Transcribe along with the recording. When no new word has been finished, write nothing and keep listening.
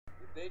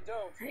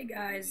Hey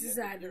guys, this is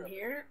Adam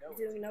here,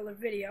 doing another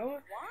video.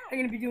 I'm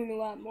going to be doing a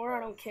lot more, I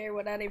don't care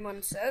what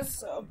anyone says.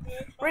 So,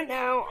 right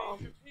now,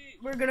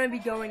 we're going to be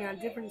going on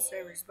different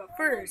servers. But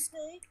first,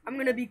 I'm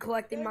going to be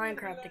collecting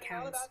Minecraft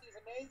accounts.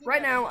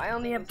 Right now, I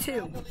only have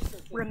two.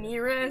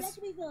 Ramirez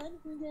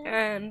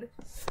and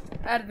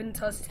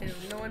Adventus 2.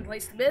 No one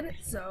placed a bid,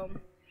 so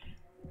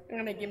I'm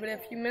going to give it a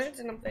few minutes,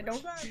 and if they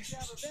don't, I'm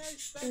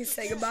going to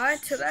say goodbye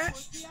to that.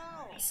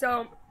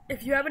 So,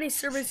 if you have any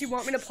servers you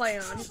want me to play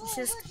on,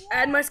 just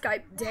add my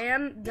Skype,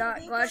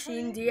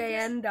 dan.glasheen,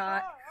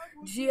 dan.glasheen.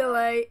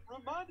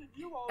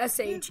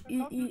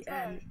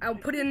 I'll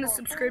put it in the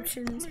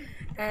subscriptions,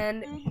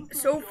 and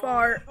so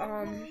far,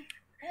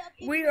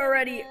 we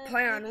already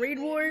play on Raid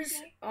Wars.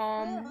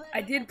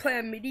 I did play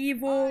on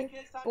Medieval,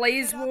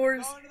 Blaze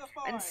Wars,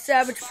 and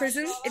Savage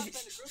Prison.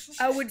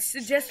 I would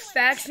suggest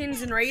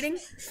factions and raiding.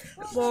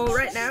 Well,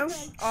 right now,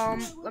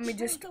 let me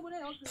just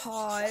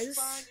pause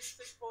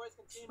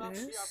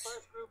this.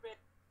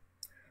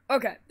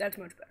 Okay, that's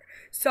much better.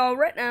 So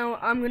right now,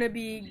 I'm gonna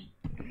be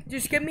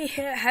just give me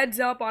heads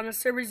up on the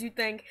servers you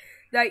think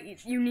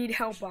that you need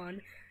help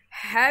on.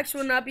 Hacks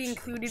will not be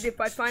included.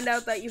 If I find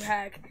out that you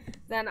hack,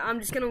 then I'm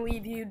just gonna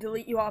leave you,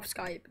 delete you off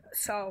Skype.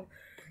 So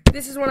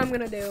this is what I'm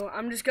gonna do.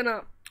 I'm just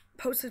gonna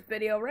post this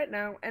video right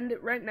now, end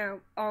it right now.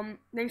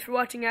 Thanks for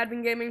watching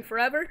Advent Gaming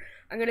Forever.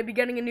 I'm gonna be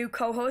getting a new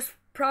co-host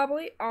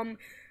probably. I'm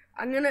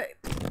gonna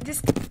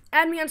just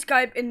add me on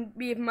Skype and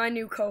be my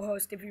new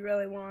co-host if you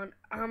really want.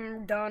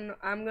 I'm done.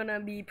 I'm gonna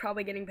be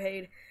probably getting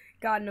paid.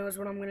 God knows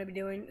what I'm gonna be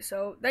doing.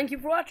 So thank you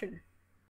for watching.